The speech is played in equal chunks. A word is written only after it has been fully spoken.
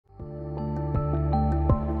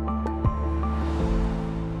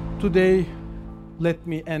Today, let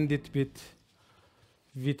me end it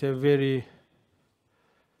with a very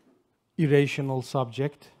irrational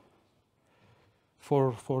subject.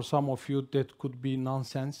 For some of you, that could be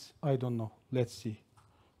nonsense. I don't know. Let's see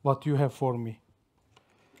what you have for me.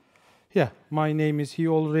 Yeah, my name is, he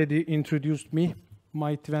already introduced me.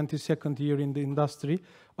 My 22nd year in the industry.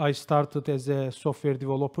 I started as a software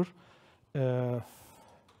developer,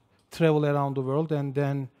 travel around the world, and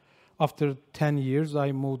then after 10 years,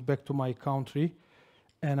 I moved back to my country,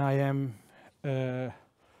 and I am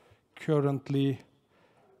currently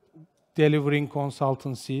delivering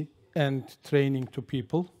consultancy and training to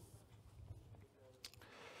people.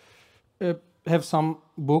 Have some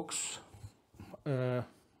books,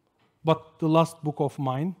 but the last book of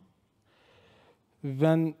mine,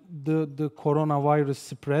 when the coronavirus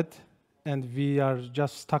spread and we are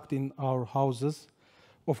just stuck in our houses,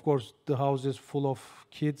 of course, the house is full of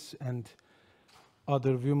kids and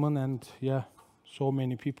other women and, yeah, so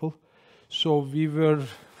many people. So we were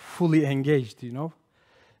fully engaged, you know.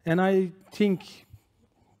 And I think,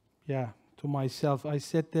 yeah, to myself, I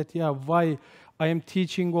said that, yeah, why I am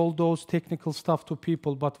teaching all those technical stuff to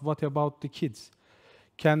people, but what about the kids?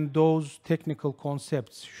 Can those technical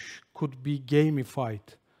concepts could be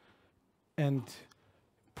gamified and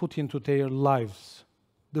put into their lives?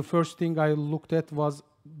 The first thing I looked at was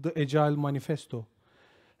the Agile Manifesto.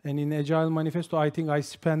 And in Agile Manifesto, I think I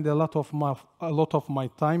spend a lot of my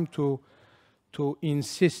time to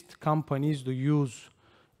insist companies to use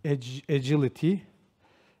agility.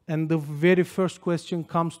 And the very first question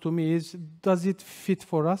comes to me is, does it fit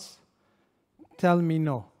for us? Tell me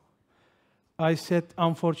no. I said,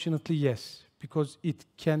 unfortunately, yes, because it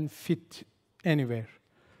can fit anywhere.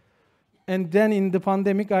 And then in the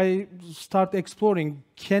pandemic, I start exploring,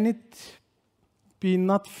 can it be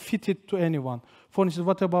not fitted to anyone? For instance,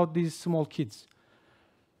 what about these small kids?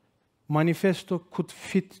 Manifesto could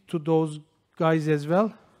fit to those guys as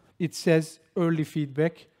well. It says early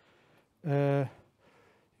feedback.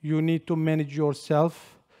 You need to manage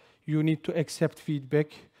yourself. You need to accept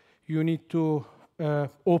feedback. You need to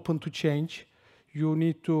open to change. You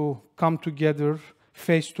need to come together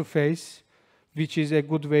face to face, which is a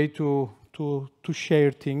good way to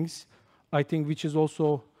share things. I think which is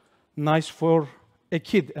also nice for a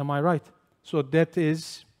kid, am I right? So that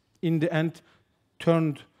is, in the end,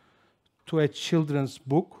 turned to a children's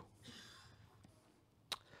book.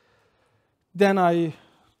 Then I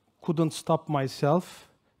couldn't stop myself.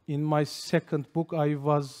 In my second book, I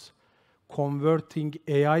was converting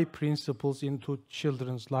AI principles into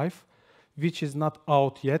children's life, which is not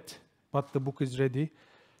out yet, but the book is ready.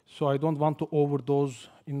 So I don't want to overdose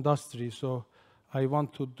industry, so I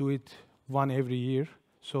want to do it one every year.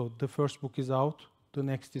 So the first book is out, the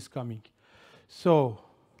next is coming. So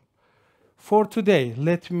for today,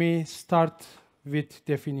 let me start with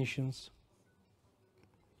definitions.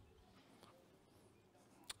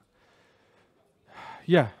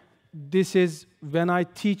 Yeah, this is, when I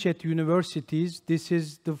teach at universities, this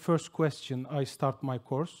is the first question I start my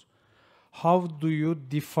course. How do you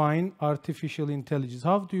define artificial intelligence?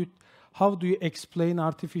 How do you explain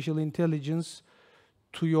artificial intelligence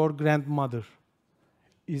to your grandmother,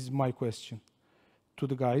 is my question to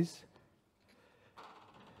the guys.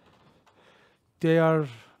 They are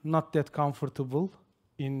not that comfortable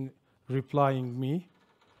in replying me.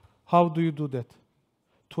 How do you do that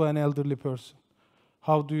to an elderly person?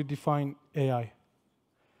 How do you define AI?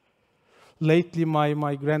 Lately,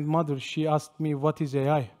 my grandmother, she asked me, what is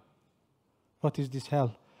AI? What is this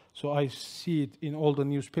hell? So I see it in all the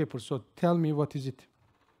newspapers. So tell me, what is it?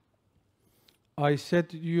 I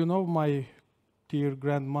said, you know, my dear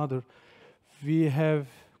grandmother, we have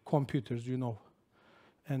computers, you know.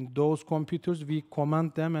 And those computers, we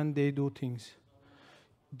command them and they do things.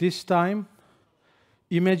 This time,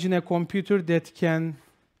 imagine a computer that can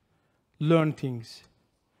learn things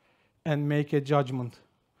and make a judgment.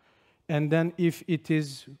 And then if it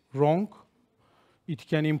is wrong, it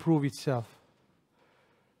can improve itself.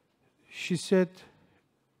 She said,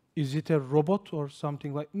 is it a robot or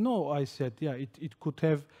something like? No, I said, yeah, it could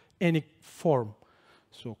have any form.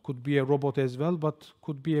 So could be a robot as well, but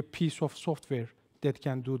could be a piece of software that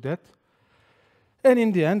can do that. And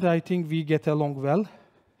in the end, I think we get along well.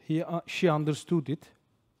 She understood it.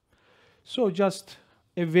 So just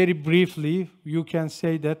very briefly, you can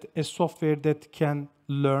say that a software that can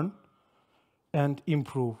learn and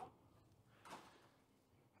improve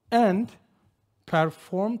and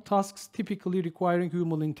perform tasks typically requiring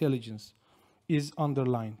human intelligence is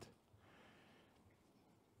underlined.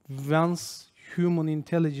 Once human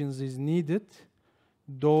intelligence is needed,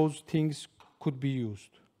 those things could be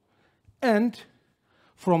used. And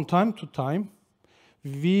from time to time,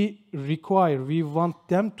 we want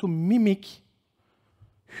them to mimic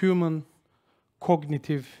human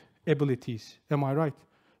cognitive abilities. Am I right?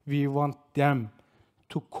 We want them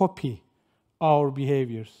to copy our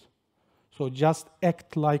behaviors. So just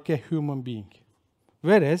act like a human being.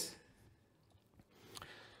 Whereas,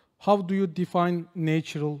 how do you define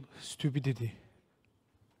natural stupidity?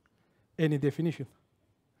 Any definition?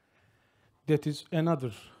 That is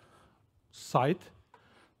another side,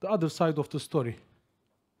 the other side of the story.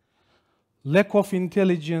 Lack of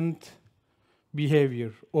intelligent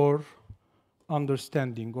behavior or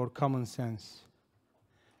understanding or common sense.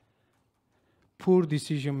 Poor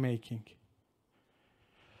decision making.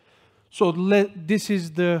 So this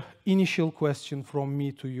is the initial question from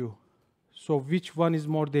me to you. So which one is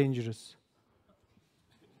more dangerous?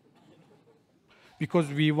 Because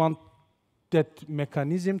we want that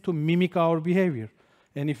mechanism to mimic our behavior.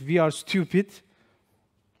 And if we are stupid,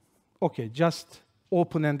 okay, just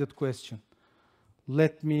open-ended question.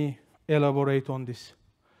 Let me elaborate on this.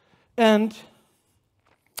 And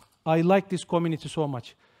I like this community so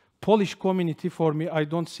much. Polish community for me, I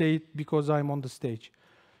don't say it because I'm on the stage.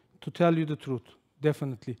 To tell you the truth,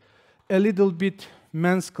 definitely. A little bit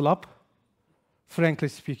men's club, frankly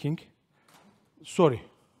speaking. Sorry.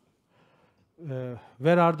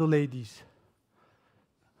 Where are the ladies?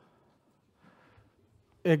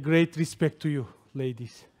 A great respect to you,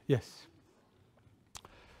 ladies. Yes.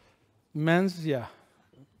 Men's, yeah.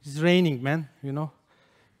 It's raining, man, you know.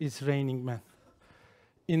 It's raining, man.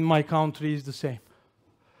 In my country, it's the same.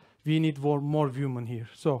 We need more women here.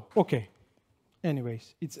 So, okay.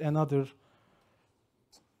 Anyways, it's another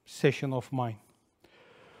session of mine.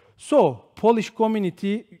 So, Polish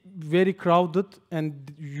community, very crowded,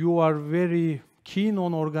 and you are very keen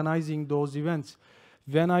on organizing those events.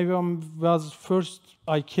 When I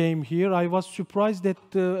came here, I was surprised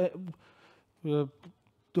at the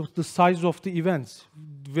size of the events,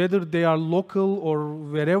 whether they are local or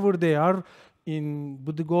wherever they are, in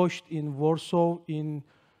Bydgoszcz, in Warsaw, in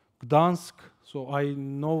Gdansk. So I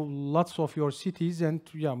know lots of your cities, and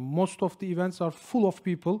yeah, most of the events are full of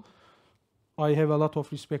people. I have a lot of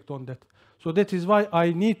respect on that. So that is why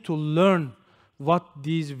I need to learn what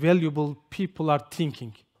these valuable people are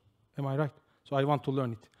thinking. Am I right? So I want to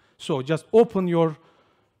learn it. So just open your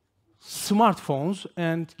smartphones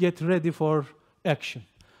and get ready for action.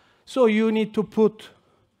 So you need to put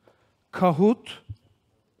kahoot.it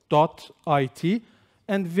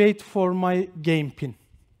and wait for my game pin.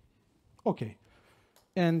 Okay.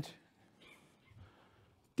 And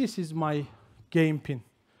this is my game pin.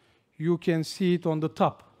 You can see it on the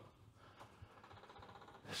top.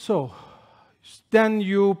 So then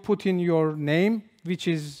you put in your name, which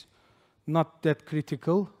is not that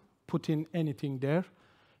critical. Put in anything there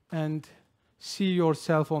and see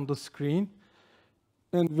yourself on the screen.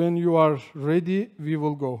 And when you are ready, we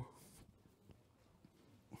will go.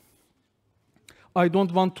 I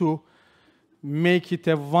don't want to make it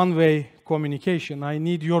a one-way communication. I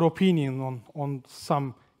need your opinion on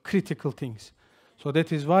some critical things. So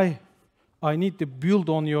that is why I need to build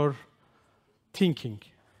on your thinking.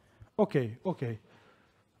 Okay, okay.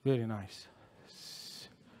 Very nice.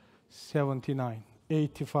 79,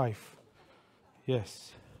 85.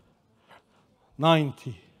 Yes.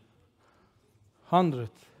 90. 100.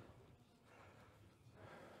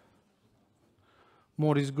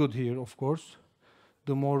 More is good here, of course.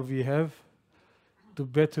 The more we have, the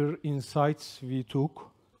better insights we took.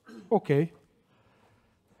 Okay.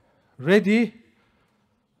 Ready?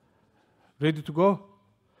 Ready to go?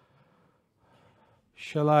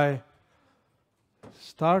 Shall I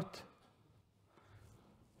start?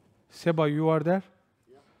 Seba, you are there?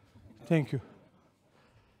 Yeah. Thank you.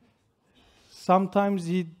 Sometimes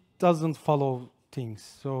he doesn't follow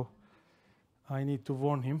things, so I need to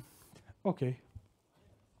warn him. Okay.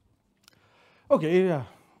 Okay, yeah,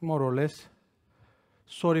 more or less.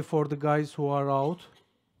 Sorry for the guys who are out,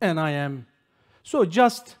 and I am. So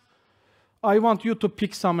just, I want you to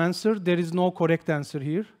pick some answer. There is no correct answer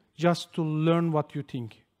here, just to learn what you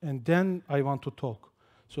think. And then I want to talk.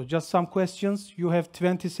 So just some questions. You have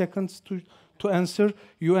 20 seconds to answer.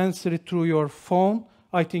 You answer it through your phone.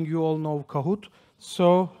 I think you all know Kahoot.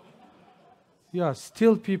 So, yeah,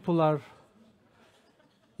 still people are,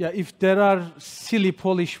 yeah, if there are silly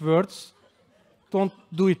Polish words, don't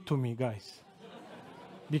do it to me, guys.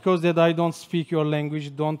 Because that I don't speak your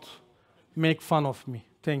language, don't make fun of me.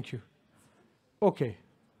 Thank you. Okay.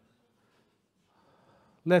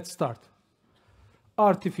 Let's start.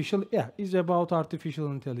 Artificial, yeah, is about artificial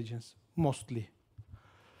intelligence, mostly.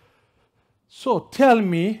 So tell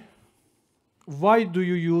me, why do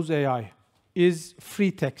you use AI? is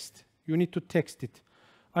free text. You need to text it.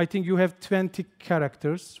 I think you have 20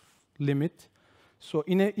 characters limit. So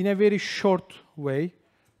in a very short way,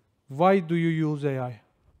 why do you use AI?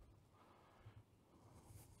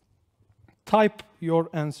 Type your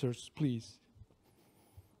answers, please.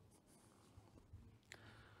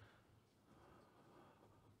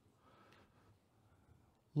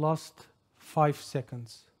 Last 5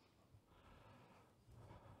 seconds.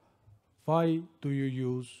 Why do you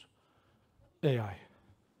use AI?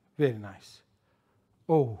 Very nice.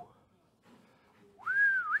 Oh.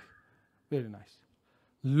 Very nice.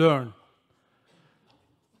 Learn.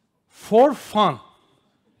 For fun.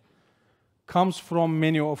 Comes from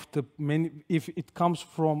if it comes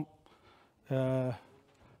from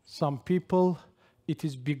some people, it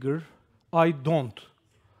is bigger. I don't.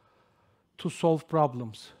 To solve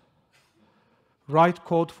problems. Write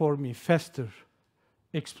code for me, faster.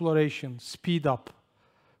 Exploration, speed up.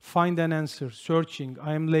 Find an answer, searching,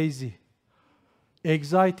 I am lazy.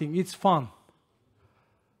 Exciting, it's fun.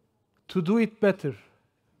 To do it better.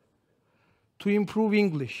 To improve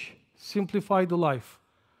English, simplify the life.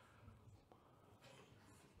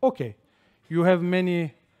 Okay, you have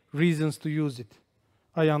many reasons to use it.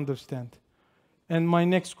 I understand. And my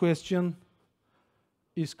next question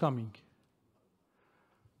is coming.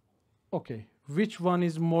 Okay, which one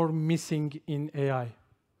is more missing in AI?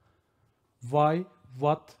 Why,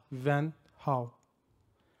 what, when, how?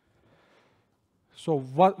 So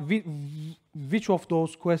which of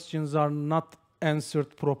those questions are not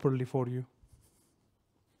answered properly for you?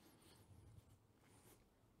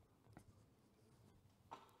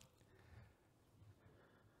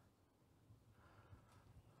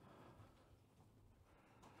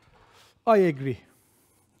 I agree.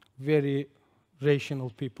 Very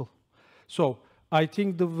rational people. So I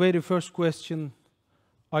think the very first question,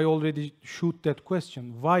 I already shoot that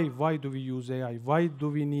question. Why do we use AI? Why do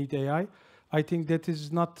we need AI? I think that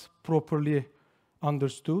is not properly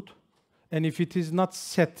understood. And if it is not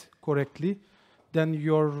set correctly, then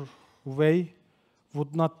your way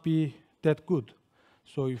would not be that good.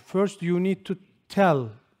 So first you need to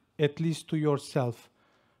tell, at least to yourself,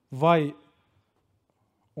 why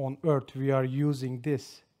on earth we are using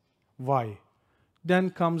this. Why? Then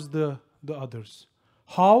comes the others.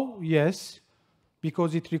 How? Yes,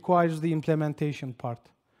 because it requires the implementation part.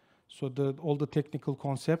 So all the technical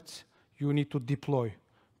concepts you need to deploy.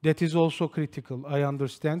 That is also critical, I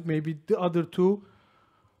understand. Maybe the other two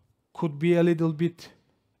could be a little bit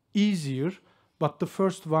easier, but the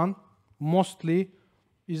first one mostly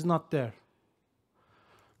is not there.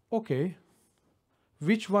 Okay,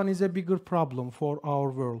 which one is a bigger problem for our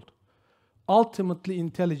world? Ultimately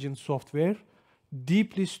intelligent software,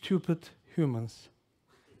 deeply stupid humans.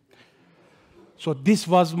 So this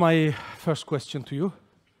was my first question to you.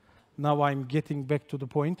 Now I'm getting back to the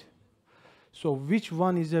point. So which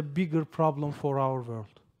one is a bigger problem for our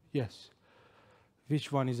world? Yes.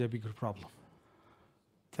 Which one is a bigger problem?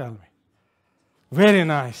 Tell me. Very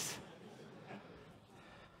nice.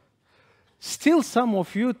 Still some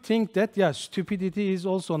of you think that, yeah, stupidity is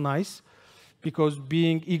also nice, because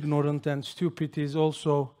being ignorant and stupid is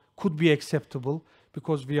also could be acceptable,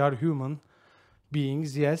 because we are human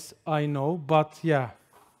beings. Yes, I know, but yeah,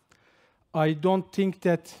 I don't think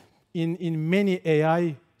that in many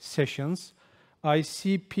AI sessions, I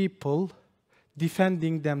see people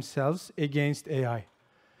defending themselves against AI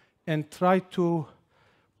and try to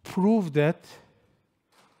prove that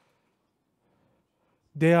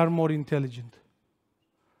they are more intelligent.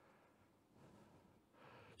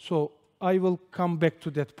 So I will come back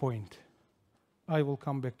to that point. I will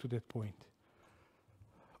come back to that point.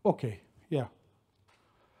 Okay, yeah.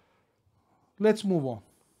 Let's move on.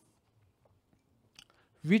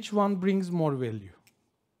 Which one brings more value?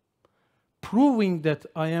 Proving that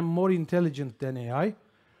I am more intelligent than AI,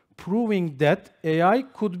 proving that AI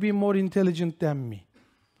could be more intelligent than me.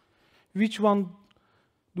 Which one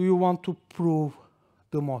do you want to prove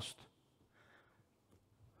the most?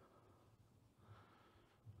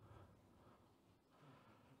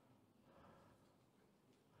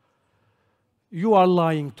 You are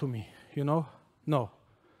lying to me, you know? No,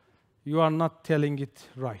 you are not telling it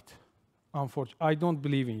right. Unfortunately, I don't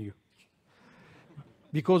believe in you.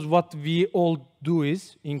 Because what we all do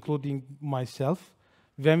is, including myself,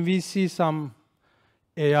 when we see some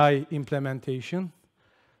AI implementation,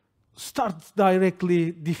 start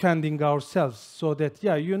directly defending ourselves so that,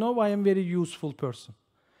 yeah, you know, I am a very useful person.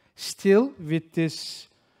 Still, with this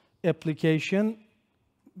application,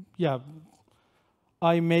 yeah,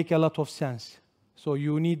 I make a lot of sense. So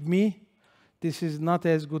you need me. This is not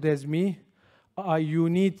as good as me.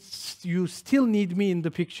 You still need me in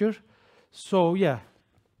the picture. So yeah,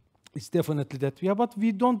 it's definitely that. Yeah, but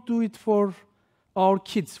we don't do it for our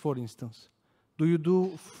kids, for instance. Do you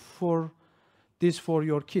do this for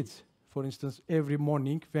your kids? For instance, every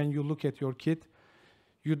morning when you look at your kid,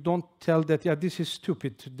 you don't tell that, yeah, this is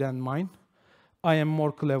stupid than mine. I am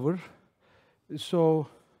more clever. So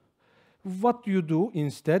what you do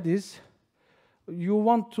instead is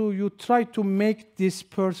you try to make this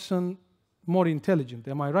person more intelligent.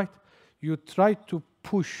 Am I right? You try to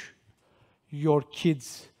push your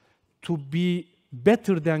kids to be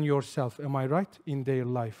better than yourself. Am I right? In their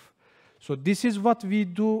life. So this is what we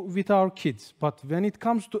do with our kids. But when it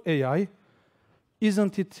comes to AI,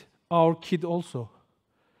 isn't it our kid also?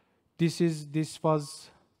 This was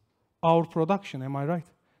our production. Am I right?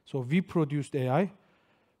 So we produced AI,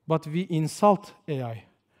 but we insult AI.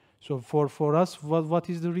 So for us, what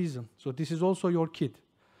is the reason? So this is also your kid.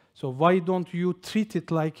 So why don't you treat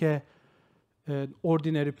it like an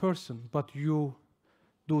ordinary person, but you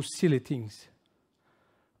do silly things?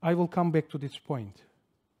 I will come back to this point.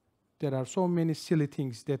 There are so many silly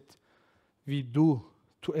things that we do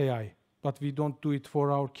to AI, but we don't do it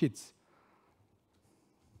for our kids.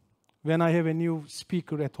 When I have a new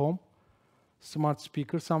speaker at home, smart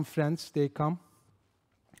speaker, some friends, they come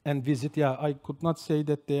and visit. Yeah, I could not say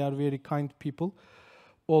that they are very kind people.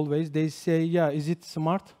 Always, they say, yeah, is it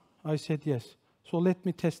smart? I said, yes. So let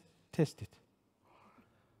me test it.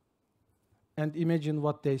 And imagine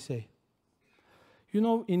what they say. You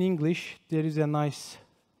know, in English, there is a nice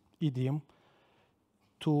idiom,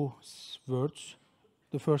 2 words.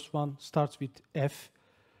 The first one starts with F.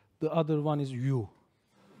 The other one is U.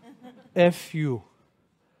 F-U.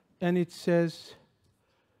 And it says,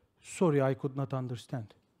 sorry, I could not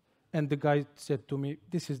understand. And the guy said to me,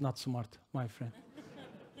 this is not smart, my friend.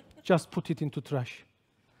 Just put it into trash.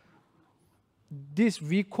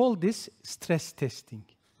 We call this stress testing.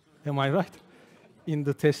 Am I right? In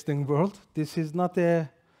the testing world, this is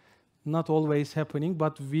not always happening,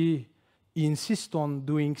 but we insist on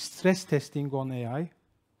doing stress testing on AI.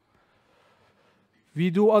 We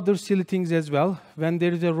do other silly things as well. When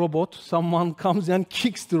there is a robot, someone comes and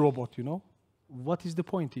kicks the robot, you know. What is the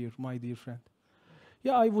point here, my dear friend?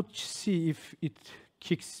 Yeah, I would see if it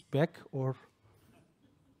kicks back, or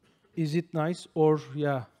is it nice, or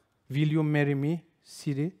yeah, will you marry me,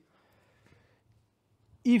 Siri?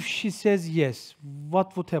 If she says yes,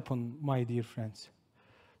 what would happen, my dear friends?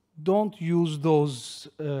 Don't use those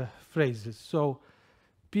phrases. So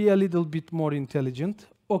be a little bit more intelligent.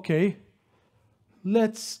 Okay,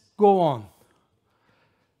 let's go on.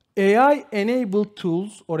 AI-enabled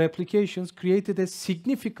tools or applications created a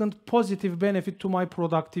significant positive benefit to my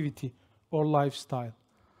productivity or lifestyle.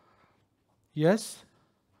 Yes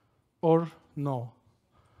or no?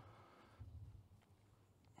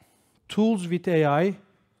 Tools with AI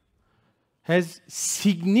has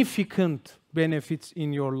significant benefits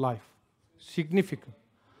in your life. Significant.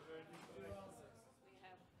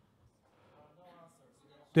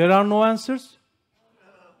 There are no answers?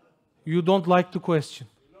 You don't like the question.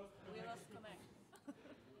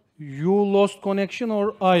 You lost connection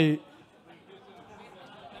or I?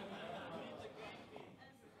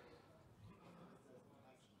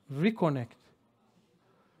 Reconnect.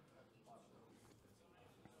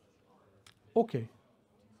 Okay.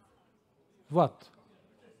 What?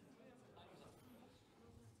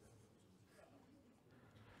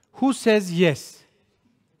 Who says yes?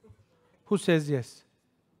 Who says yes?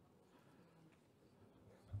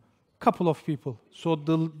 Couple of people. So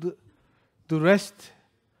the rest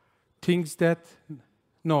thinks that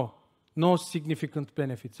no significant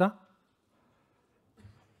benefits, huh?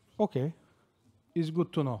 Okay, it's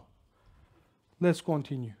good to know. Let's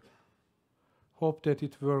continue. Hope that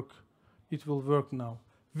it will work now.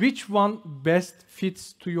 Which one best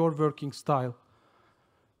fits to your working style?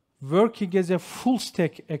 Working as a full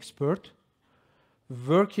stack expert,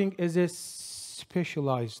 working as a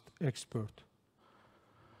specialized expert.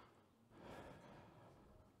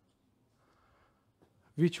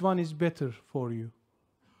 Which one is better for you?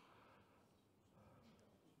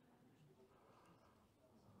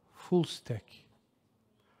 Full stack.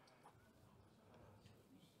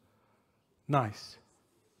 Nice.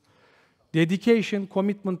 Dedication,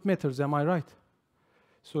 commitment matters, am I right?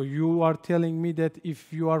 So you are telling me that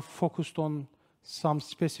if you are focused on some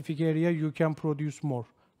specific area, you can produce more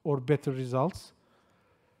or better results.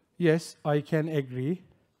 Yes, I can agree.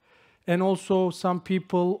 And also some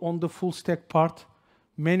people on the full stack part,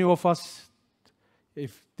 many of us,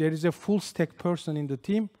 if there is a full stack person in the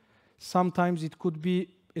team, sometimes it could be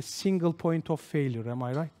a single point of failure, am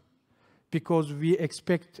I right? Because we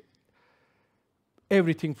expect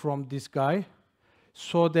everything from this guy.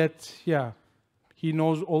 so that, yeah, he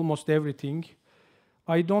knows almost everything.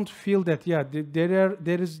 I don't feel that, yeah,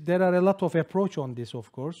 there are a lot of approach on this,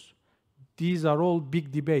 of course. These are all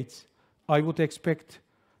big debates. I would expect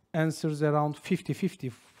answers around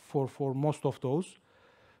 50-50 for most of those.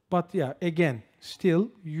 But yeah, again,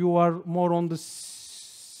 still, you are more on the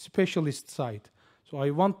specialist side. So I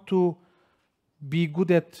want to be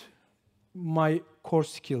good at my core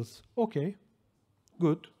skills. Okay,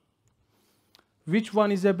 good. Which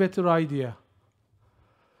one is a better idea?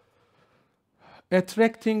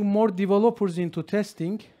 Attracting more developers into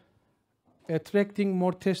testing, attracting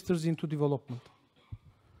more testers into development.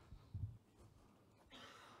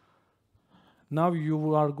 Now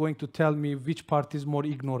you are going to tell me which part is more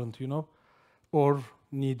ignorant, you know, or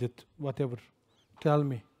needed, whatever. Tell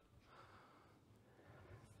me.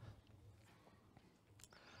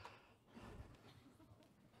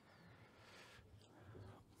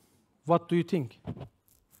 What do you think?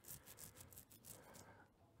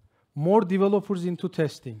 More developers into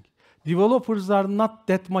testing. Developers are not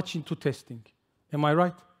that much into testing. Am I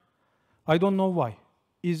right? I don't know why.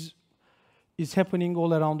 Is happening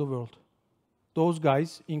all around the world. Those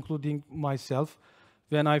guys, including myself,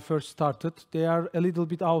 when I first started, they are a little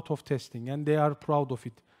bit out of testing, and they are proud of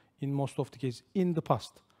it in most of the cases. In the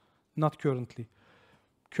past, not currently.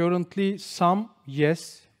 Currently, some,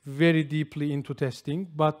 yes, very deeply into testing,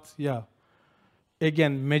 but yeah,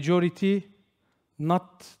 again, majority,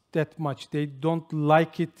 not that much. They don't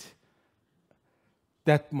like it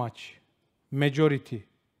that much. Majority.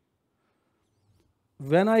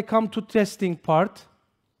 When I come to testing part,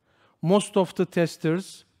 most of the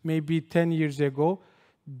testers, maybe 10 years ago,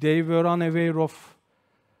 they were unaware of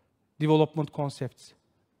development concepts.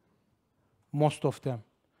 Most of them.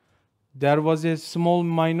 There was a small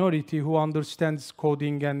minority who understands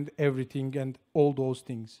coding and everything and all those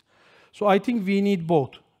things. So I think we need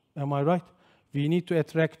both. Am I right? We need to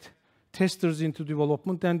attract testers into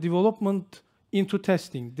development and development into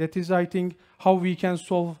testing. That is, I think, how we can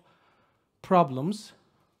solve problems.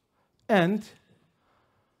 And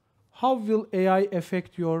how will AI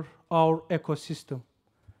affect our ecosystem?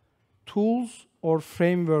 Tools or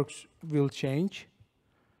frameworks will change.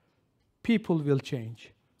 People will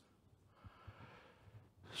change.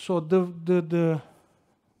 So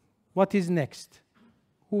what is next?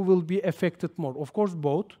 Who will be affected more? Of course,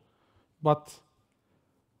 both, but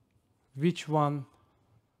which one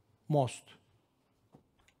most?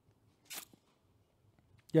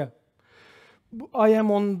 Yeah. I am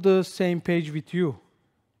on the same page with you.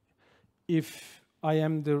 If I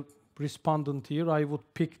am the respondent here, I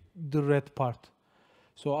would pick the red part.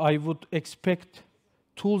 So I would expect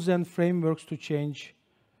tools and frameworks to change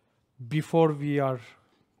before we are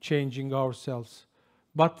changing ourselves.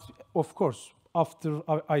 But of course, after,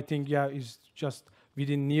 I think, yeah, is just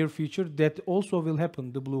within near future, that also will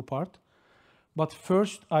happen, the blue part. But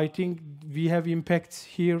first, I think we have impacts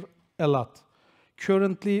here a lot.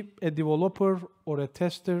 Currently, a developer or a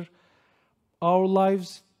tester, our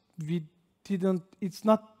lives, it's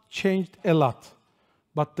not changed a lot.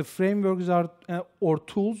 But the frameworks are, or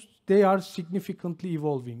tools, they are significantly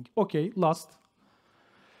evolving. Okay, last.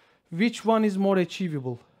 Which one is more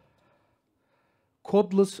achievable?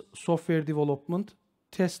 Codeless software development,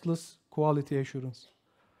 testless quality assurance.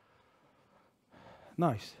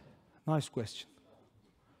 Nice. Nice question.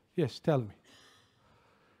 Yes, tell me.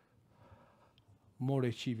 More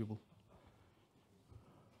achievable.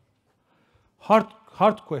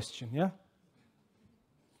 Hard question, yeah?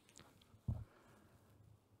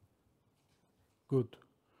 Good.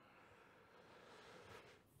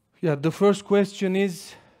 Yeah, the first question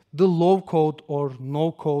is the low code or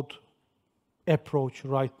no code approach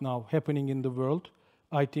right now happening in the world,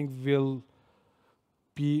 I think will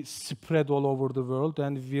be spread all over the world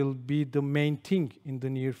and will be the main thing in the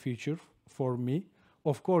near future for me.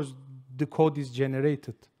 Of course, the code is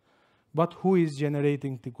generated, but who is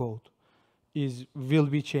generating the code will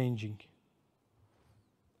be changing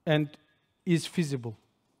and is feasible,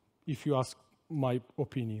 if you ask my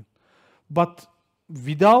opinion. But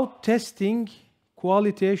without testing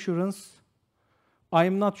quality assurance,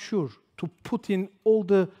 I'm not sure to put in all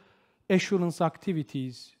the assurance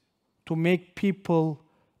activities to make people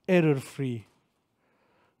error-free.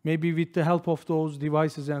 Maybe with the help of those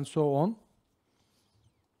devices and so on,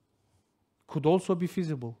 could also be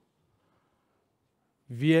feasible.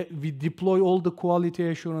 We deploy all the quality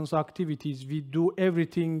assurance activities, we do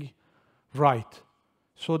everything right,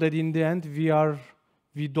 so that in the end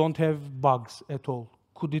we don't have bugs at all.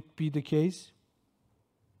 Could it be the case?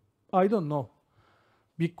 I don't know.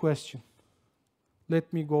 Big question.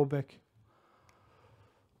 Let me go back.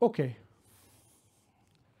 Okay.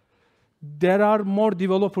 There are more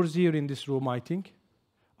developers here in this room, I think.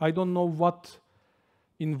 I don't know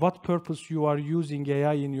in what purpose you are using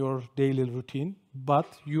AI in your daily routine, but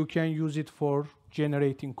you can use it for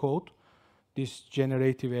generating code, this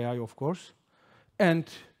generative AI, of course, and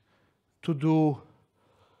to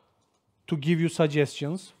give you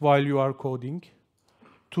suggestions while you are coding,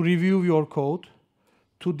 to review your code,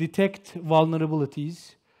 to detect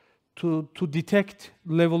vulnerabilities, to detect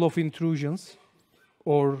level of intrusions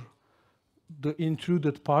or the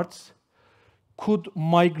intruded parts, could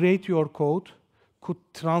migrate your code, could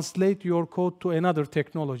translate your code to another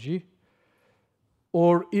technology,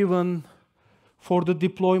 or even for the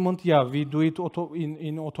deployment, yeah, we do it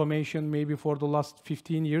in automation maybe for the last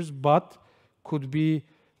 15 years, but could be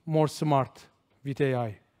more smart with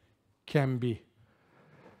AI, can be.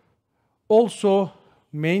 Also,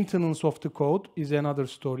 maintenance of the code is another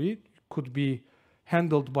story, could be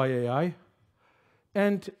handled by AI.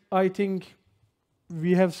 And I think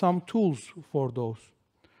we have some tools for those.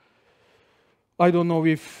 I don't know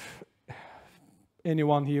if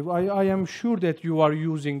anyone here, I am sure that you are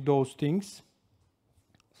using those things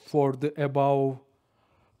for the above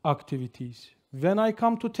activities. When I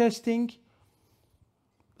come to testing,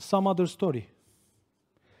 some other story.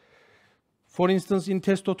 For instance, in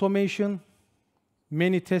test automation,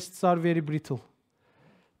 many tests are very brittle.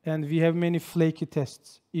 And we have many flaky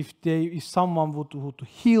tests. If someone would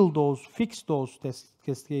heal those, fix those test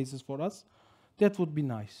cases for us, that would be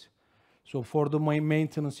nice. So for the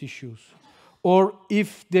maintenance issues. Or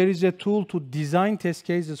if there is a tool to design test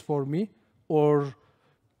cases for me, or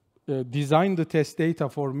design the test data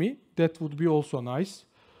for me, that would be also nice.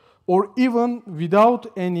 Or even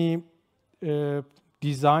without any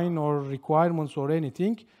design or requirements or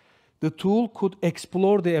anything, the tool could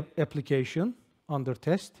explore the application under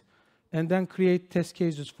test and then create test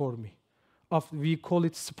cases for me. We call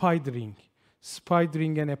it spidering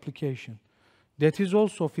an application. That is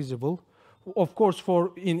also feasible. Of course,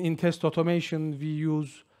 in test automation, we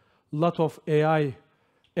use a lot of AI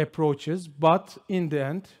approaches, but in the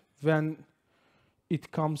end, when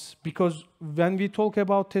it comes, because when we talk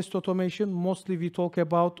about test automation, mostly we talk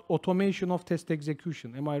about automation of test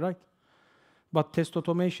execution. Am I right? But test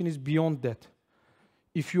automation is beyond that.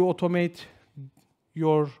 If you automate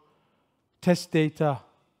your test data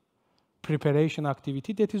preparation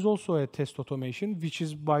activity, that is also a test automation, which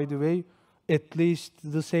is, by the way, at least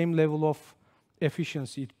the same level of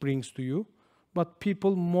efficiency it brings to you. But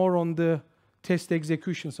people more on the test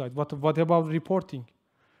execution side. What about reporting?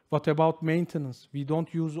 What about maintenance? We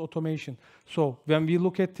don't use automation. So when we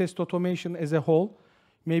look at test automation as a whole,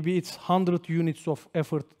 maybe it's 100 units of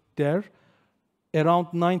effort there. Around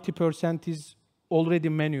 90% is already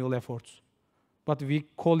manual efforts. But we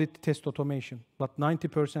call it test automation. But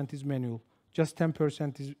 90% is manual. Just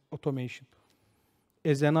 10% is automation.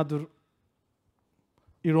 As another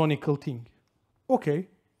ironical thing. Okay.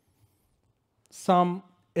 Some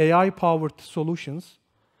AI-powered solutions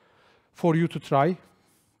for you to try.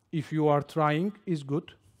 If you are trying, is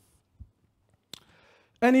good.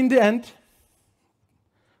 And in the end,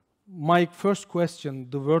 my first question,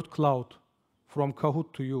 the word cloud, from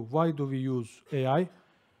Kahoot to you. Why do we use AI?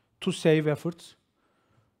 To save efforts,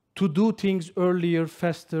 to do things earlier,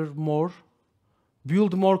 faster, more,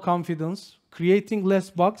 build more confidence, creating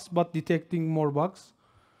less bugs, but detecting more bugs.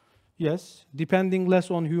 Yes, depending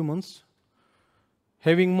less on humans,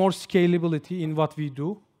 having more scalability in what we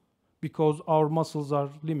do, because our muscles are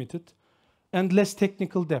limited, and less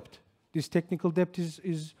technical debt. This technical debt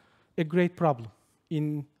is a great problem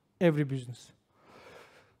in every business.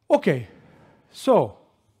 Okay, so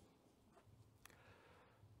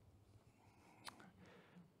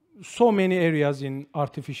many areas in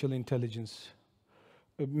artificial intelligence.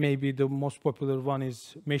 Maybe the most popular one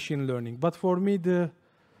is machine learning. But for me, the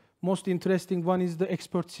most interesting one is the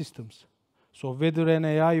expert systems. So whether an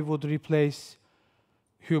AI would replace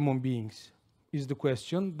human beings is the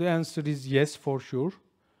question. The answer is yes, for sure.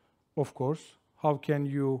 Of course. How can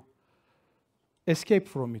you escape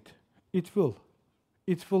from it? It will.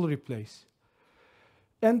 It will replace.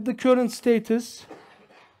 And the current status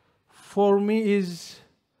for me is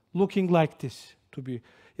looking like this.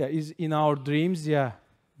 Is in our dreams,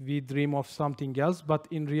 we dream of something else, but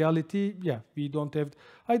in reality, we don't have.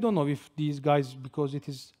 I don't know if these guys, because it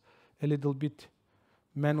is a little bit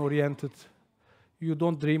man-oriented, you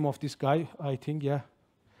don't dream of this guy, I think,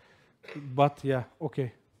 But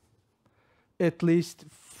okay. At least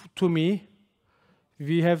to me,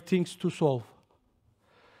 we have things to solve.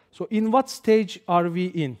 So in what stage are we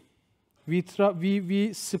in?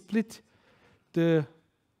 We split the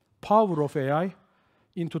power of AI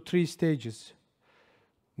into 3 stages.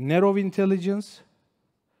 Narrow intelligence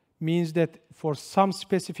means that for some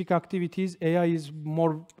specific activities, AI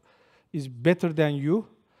is better than you,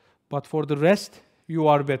 but for the rest, you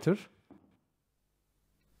are better.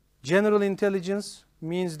 General intelligence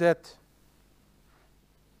means that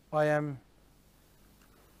I am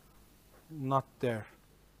not there.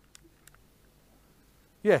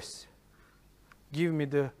 Yes. Give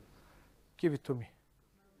it to me.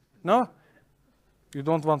 No? You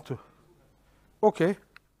don't want to. Okay.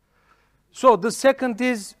 So the second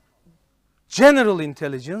is general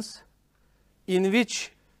intelligence, in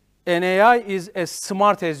which an AI is as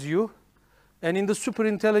smart as you, and in the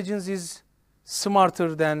superintelligence is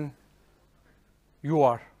smarter than you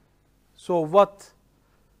are. So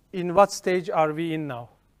in what stage are we in now?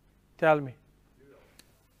 Tell me.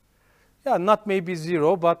 Yeah, not maybe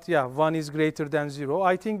 0, but yeah, 1 is greater than 0.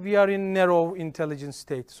 I think we are in narrow intelligence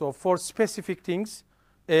state. So for specific things,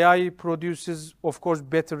 AI produces, of course,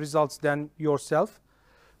 better results than yourself.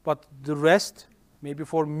 But the rest, maybe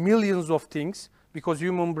for millions of things, because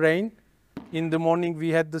human brain, in the morning we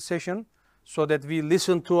had the session so that we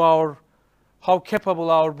listen to how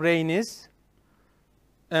capable our brain is.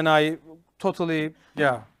 And I totally,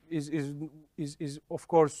 yeah, is of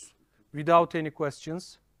course, without any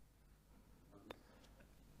questions.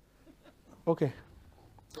 Okay.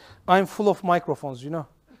 I'm full of microphones, you know.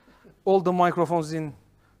 All the microphones in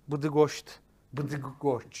bıdıgoşt.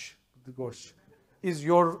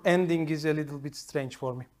 Your ending is a little bit strange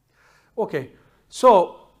for me. Okay.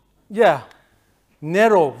 So, yeah.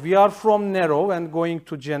 Narrow. We are from narrow and going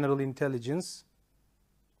to general intelligence.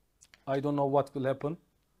 I don't know what will happen.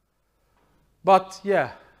 But,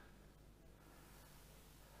 yeah.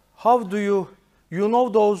 How do you know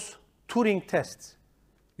those Turing tests?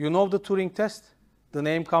 You know the Turing test? The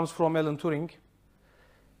name comes from Alan Turing.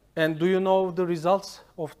 And do you know the results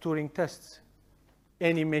of Turing tests?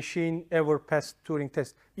 Any machine ever passed Turing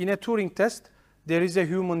test. In a Turing test, there is a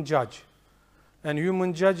human judge. And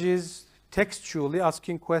human judge is textually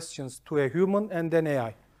asking questions to a human and then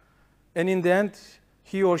AI. And in the end,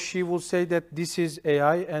 he or she will say that this is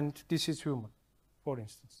AI and this is human, for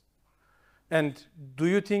instance. And do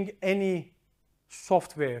you think any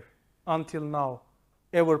software until now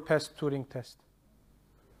ever passed Turing test?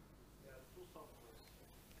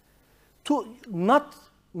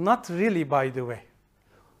 Not really, by the way.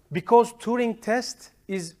 Because Turing test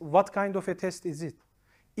is, what kind of a test is it?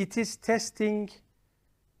 It is testing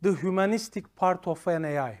the humanistic part of an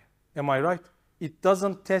AI. Am I right? It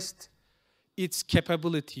doesn't test its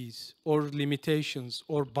capabilities or limitations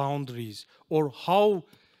or boundaries or how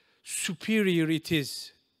superior it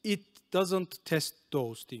is. It doesn't test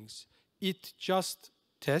those things. It just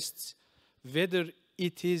tests whether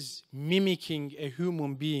it is mimicking a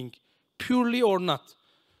human being purely or not.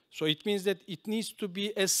 So it means that it needs to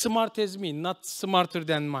be as smart as me, not smarter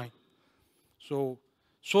than mine. So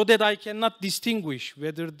that I cannot distinguish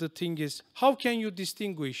whether the thing is, how can you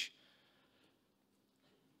distinguish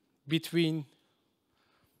between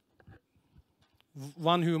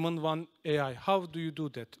one human, one AI? How do you do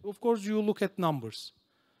that? Of course, you look at numbers.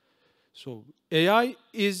 So AI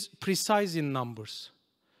is precise in numbers.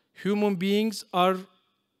 Human beings are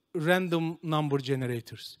random number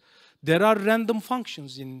generators. There are random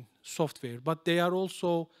functions in software, but they are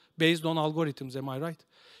also based on algorithms, am I right?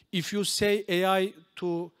 If you say AI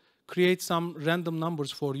to create some random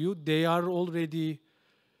numbers for you, they are already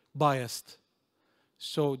biased.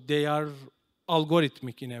 So they are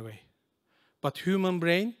algorithmic in a way. But human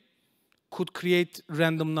brain could create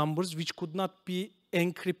random numbers which could not be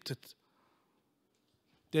encrypted.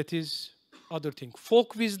 That is other thing.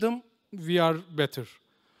 Folk wisdom, we are better.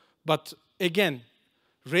 But again,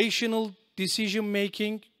 rational decision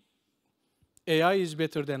making, AI is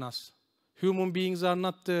better than us. Human beings are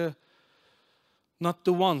not the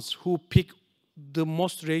ones who pick the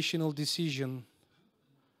most rational decision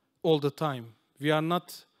all the time. We are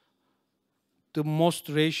not the most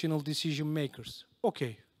rational decision makers.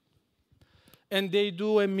 Okay. And they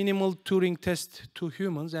do a minimal Turing test to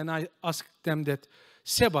humans, and I ask them that,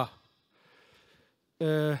 Seba,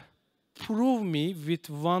 prove me with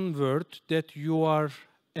one word that you are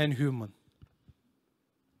an human.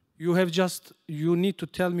 You need to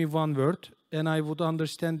tell me one word, and I would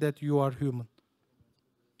understand that you are human.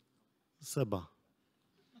 Seba.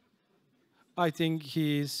 I think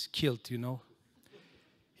he is killed, you know.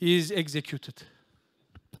 He is executed.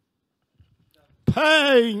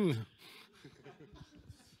 Pain!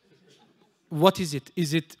 What is it?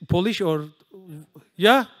 Is it Polish or...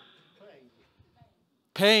 Yeah?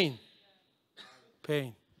 Pain.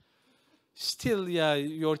 Pain. Still, yeah,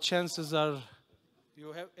 your chances are...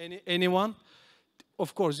 You have anyone?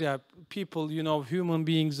 of course, yeah, people, you know, human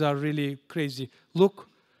beings are really crazy. Look,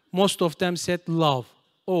 most of them said love.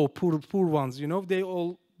 Oh, poor ones, you know, they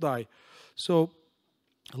all die. So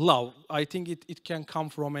love, I think it can come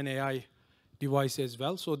from an AI device as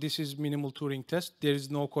well. So this is minimal Turing test. There is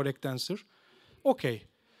no correct answer. Okay.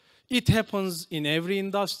 It happens in every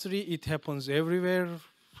industry. It happens everywhere.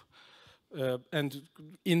 And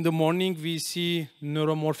in the morning, we see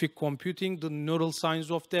neuromorphic computing, the neural signs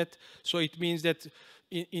of that. So it means that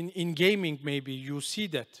in gaming, maybe you see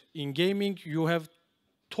that. In gaming, you have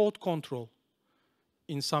thought control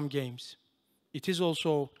in some games. It is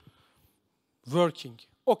also working.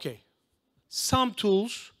 Okay. Some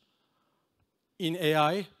tools in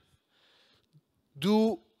AI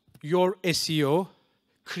do your SEO,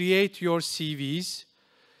 create your CVs,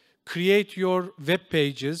 create your web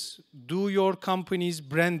pages, do your company's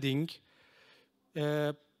branding,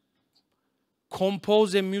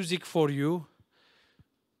 compose a music for you,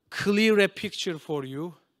 clear a picture for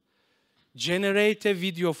you, generate a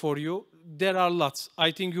video for you. There are lots.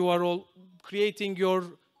 I think you are all creating your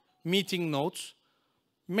meeting notes.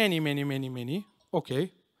 Many.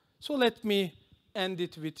 Okay. So let me end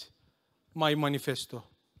it with my manifesto.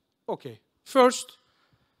 Okay. First,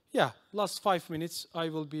 yeah, last 5 minutes, I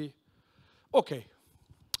will be, okay.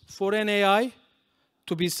 For an AI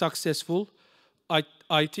to be successful,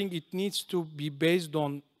 I think it needs to be based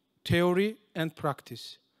on theory and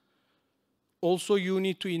practice. Also, you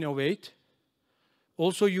need to innovate.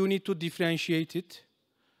 Also, you need to differentiate it.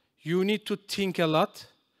 You need to think a lot,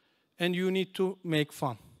 and you need to make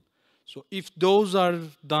fun. So if those are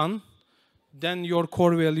done, then your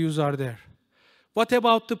core values are there. What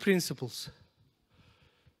about the principles?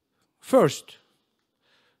 First,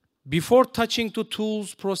 before touching to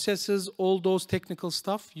tools, processes, all those technical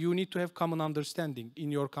stuff, you need to have common understanding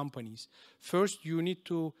in your companies. First, you need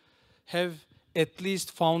to have at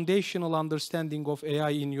least foundational understanding of AI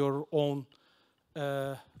in your own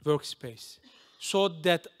workspace, so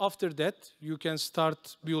that after that, you can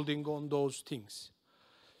start building on those things.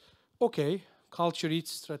 Okay, culture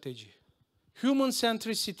eats strategy. Human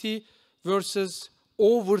centricity versus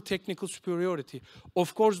over-technical superiority.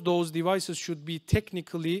 Of course, those devices should be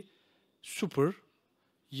technically super,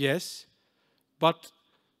 yes, but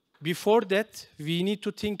before that, we need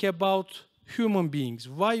to think about human beings.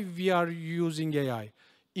 Why we are using AI?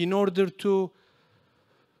 In order to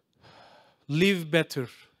live better,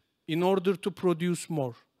 in order to produce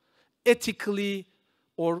more. Ethically,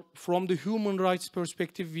 or from the human rights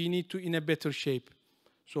perspective, we need to in a better shape.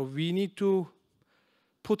 So we need to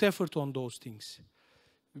put effort on those things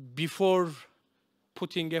before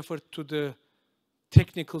putting effort to the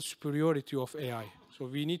technical superiority of AI. So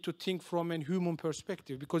we need to think from a human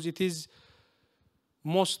perspective, because it is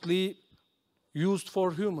mostly used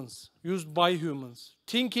for humans, used by humans.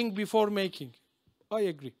 Thinking before making. I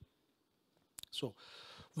agree. So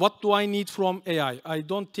what do I need from AI? I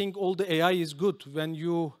don't think all the AI is good. When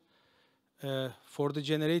you, for the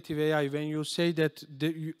generative AI, when you say that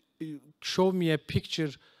you show me a picture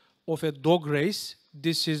of a dog race,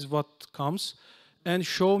 this is what comes, and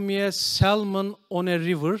show me a salmon on a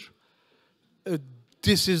river,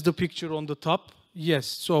 this is the picture on the top. Yes,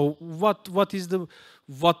 so why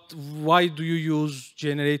do you use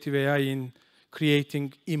generative AI in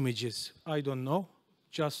creating images? I don't know,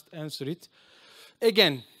 just answer it.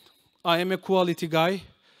 Again, I am a quality guy,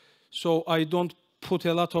 so I don't put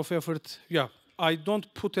a lot of effort, I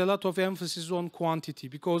don't put a lot of emphasis on quantity,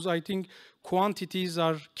 because I think quantities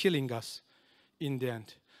are killing us in the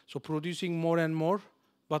end. So producing more and more,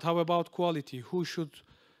 but how about quality? Who should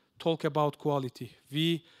talk about quality?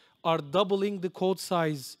 We are doubling the code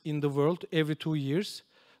size in the world every 2 years,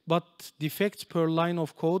 but defects per line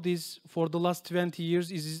of code is, for the last 20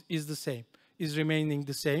 years, is the same, is remaining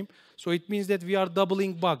the same. So it means that we are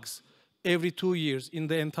doubling bugs every 2 years in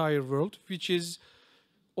the entire world, which is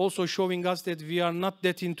also showing us that we are not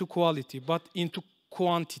that into quality, but into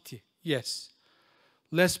quantity. Yes.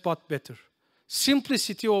 Less but better.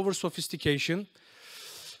 Simplicity over sophistication.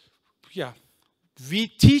 Yeah. We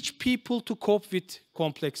teach people to cope with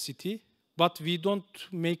complexity, but we don't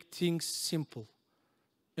make things simple.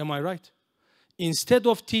 Am I right? Instead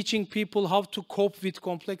of teaching people how to cope with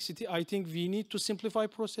complexity, I think we need to simplify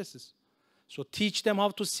processes. So teach them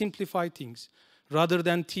how to simplify things, rather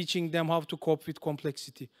than teaching them how to cope with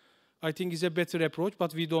complexity. I think is a better approach,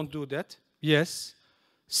 but we don't do that. Yes.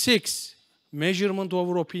 6, measurement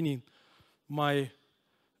over opinion. My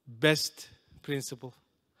best principle.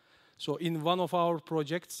 So in one of our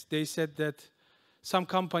projects, they said that some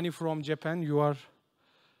company from Japan, you are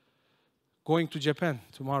going to Japan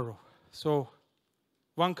tomorrow. So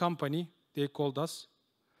one company, they called us,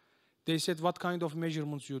 They said, what kind of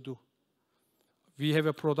measurements you do? We have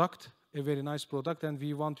a product, a very nice product, and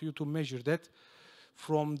we want you to measure that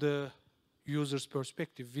from the user's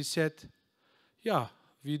perspective. We said, yeah,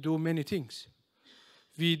 we do many things.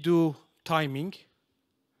 We do timing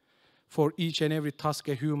for each and every task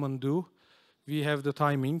a human do. We have the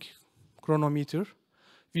timing, chronometer.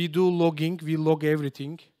 We do logging, we log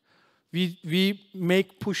everything. We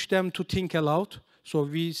push them to think aloud. So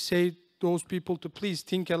we say those people to please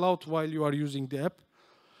think aloud while you are using the app.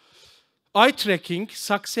 Eye tracking,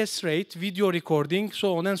 success rate, video recording,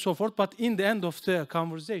 so on and so forth. But in the end of the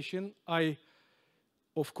conversation,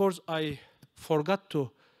 of course, I forgot to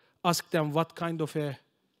ask them what kind of a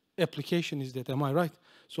application is that. Am I right?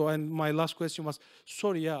 So, and my last question was,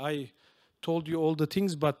 sorry, yeah, I told you all the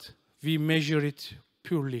things, but we measure it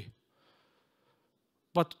purely.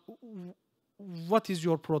 But what is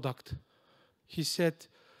your product? He said,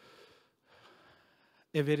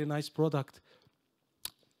 a very nice product.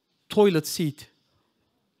 Toilet seat.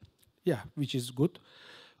 Yeah, which is good.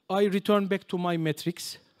 I return back to my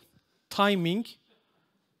metrics. Timing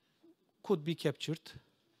could be captured.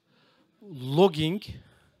 Logging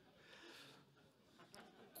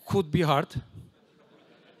could be hard.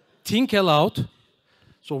 Think aloud.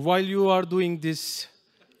 So while you are doing this,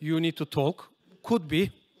 you need to talk. Could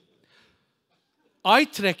be. Eye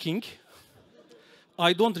tracking,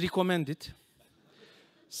 I don't recommend it.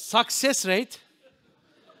 Success rate,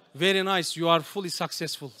 very nice, you are fully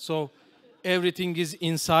successful. So everything is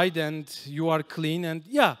inside and you are clean. And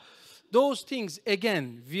yeah, those things,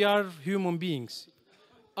 again, we are human beings.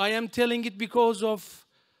 I am telling it because of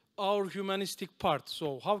our humanistic part.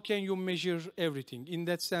 So how can you measure everything? In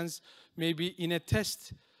that sense, maybe in a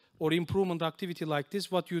test or improvement activity like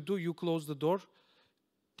this, what you do, you close the door,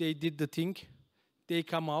 they did the thing, they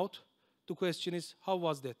come out. The question is, how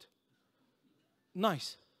was that?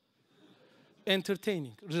 Nice.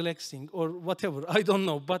 Entertaining, relaxing, or whatever. I don't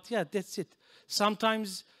know. But yeah, that's it.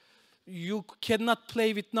 Sometimes you cannot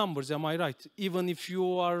play with numbers, am I right? Even if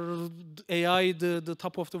you are AI, the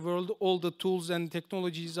top of the world, all the tools and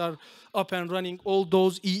technologies are up and running, all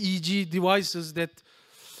those EEG devices that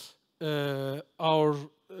our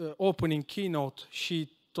opening keynote, she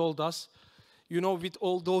told us, you know, with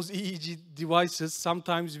all those EEG devices,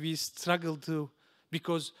 sometimes we struggle to,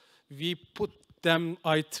 because we put them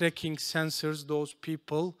eye tracking sensors, those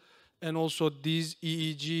people, and also these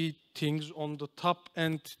EEG things on the top,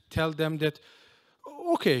 and tell them that,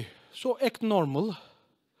 okay, so act normal,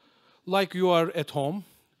 like you are at home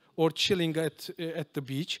or chilling at the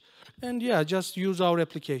beach, and yeah, just use our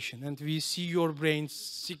application, and we see your brain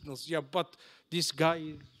signals. Yeah, but this guy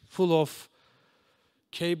is full of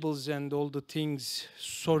cables and all the things.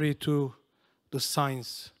 Sorry to the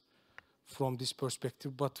science from this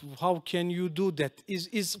perspective, but how can you do that?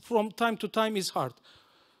 Is from time to time is hard.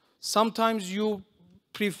 Sometimes you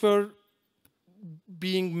prefer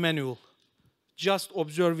being manual, just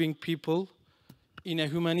observing people in a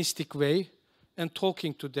humanistic way and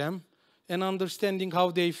talking to them and understanding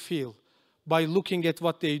how they feel by looking at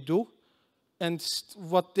what they do and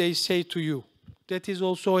what they say to you. That is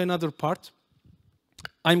also another part.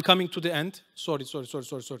 I'm coming to the end. Sorry.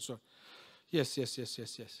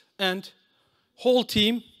 Yes. And whole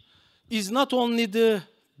team is not only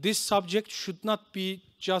this subject should not be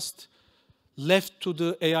just left to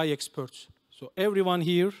the AI experts. So everyone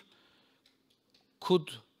here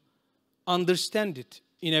could understand it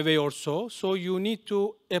in a way or so. So you need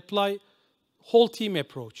to apply whole team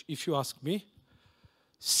approach, if you ask me.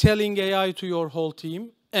 Selling AI to your whole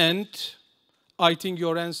team, and I think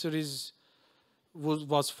your answer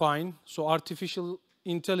was fine. So artificial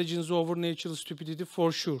intelligence over natural stupidity,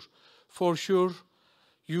 for sure. For sure,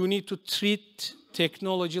 you need to treat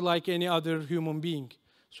technology like any other human being.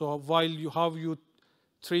 So how you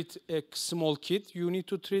treat a small kid, you need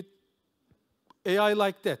to treat AI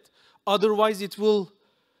like that. Otherwise, it will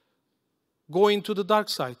go into the dark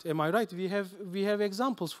side. Am I right? We have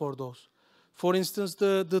examples for those. For instance,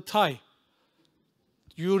 the Thai.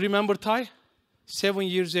 You remember Thai? 7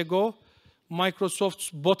 years ago, Microsoft's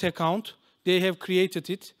bot account, they have created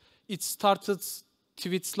it. It started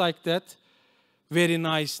tweets like that. Very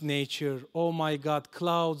nice nature. Oh my God,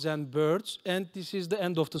 clouds and birds. And this is the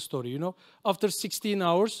end of the story, you know. After 16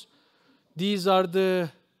 hours, these are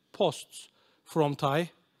the posts from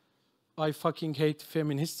Thai. I fucking hate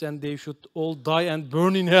feminists and they should all die and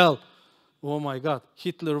burn in hell. Oh my God,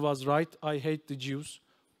 Hitler was right. I hate the Jews.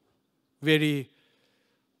 Very,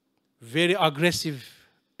 very aggressive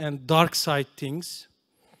and dark side things.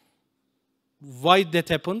 Why that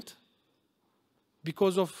happened?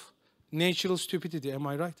 Because of Natural stupidity, am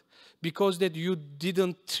I right? Because that you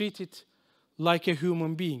didn't treat it like a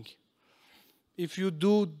human being. If you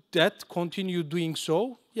do that, continue doing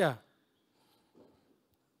so, yeah.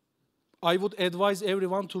 I would advise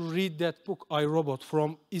everyone to read that book, I, Robot,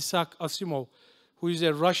 from Isaac Asimov, who is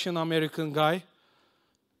a Russian-American guy,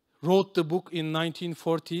 wrote the book in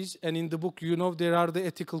 1940s, and in the book, you know, there are the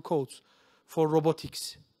ethical codes for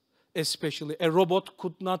robotics, especially. A robot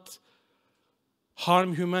could not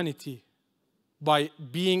harm humanity by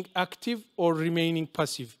being active or remaining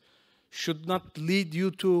passive. Should not lead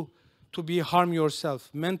you to be harm yourself,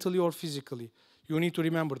 mentally or physically. You need to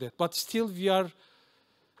remember that. But still,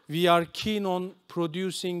 we are keen on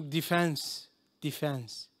producing defense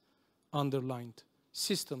underlined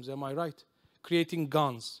systems, am I right? Creating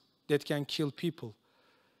guns that can kill people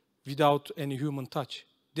without any human touch.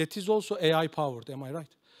 That is also AI powered, am I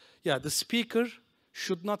right? Yeah, the speaker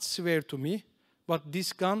should not swear to me, but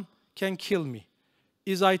this gun can kill me.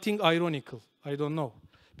 Is, I think, ironical. I don't know.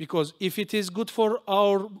 Because if it is good for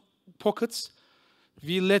our pockets,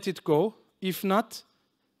 we let it go. If not,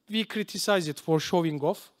 we criticize it for showing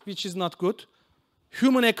off, which is not good.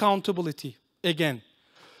 Human accountability, again.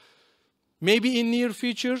 Maybe in near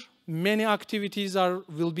future, many activities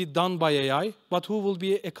will be done by AI, but who will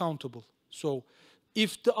be accountable? So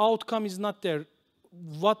if the outcome is not there,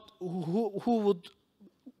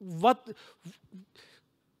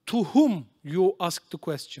 to whom you ask the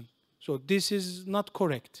question? So this is not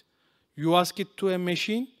correct. You ask it to a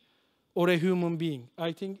machine or a human being.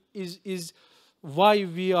 I think is why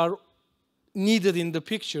we are needed in the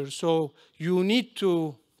picture. So you need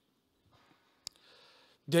to,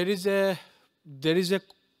 there is a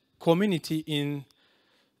community in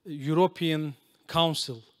European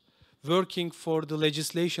Council working for the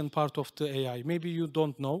legislation part of the AI. Maybe you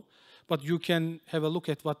don't know, but you can have a look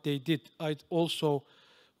at what they did. I also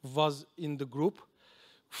was in the group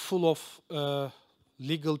full of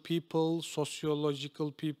legal people,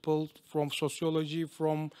 sociological people, from sociology,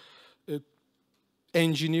 from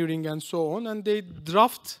engineering and so on, and they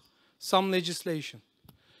draft some legislation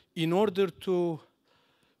in order to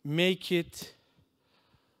make it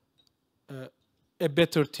a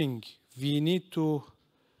better thing. We need to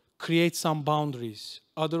create some boundaries.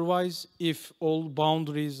 Otherwise, if all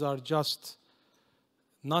boundaries are just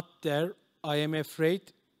not there, I am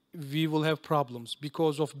afraid we will have problems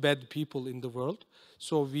because of bad people in the world.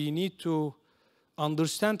 So we need to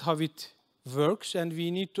understand how it works, and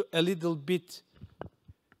we need to a little bit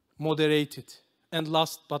moderate it. And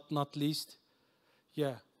last but not least,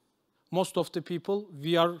 yeah, most of the people,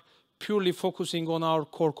 we are purely focusing on our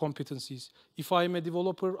core competencies. If I am a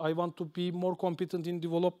developer, I want to be more competent in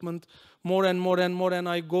development, more and more and more, and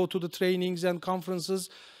I go to the trainings and conferences.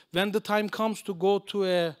 When the time comes to go to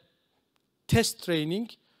a test training,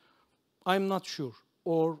 I'm not sure,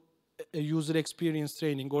 or a user experience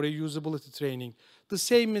training, or a usability training. The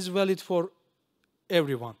same is valid for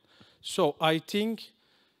everyone. So I think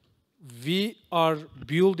we are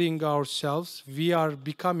building ourselves, we are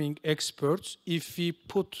becoming experts if we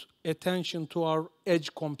put attention to our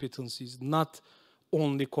edge competencies, not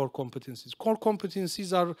only core competencies. Core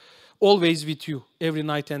competencies are always with you every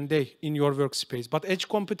night and day in your workspace. But edge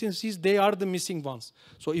competencies, they are the missing ones.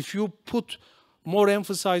 So if you put more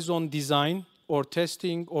emphasis on design or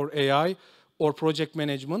testing or AI or project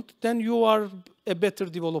management, then you are a better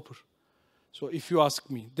developer. So if you ask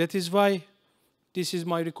me, that is why this is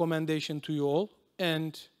my recommendation to you all.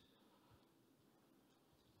 And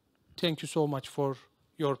thank you so much for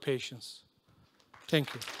your patience.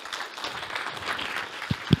 Thank you.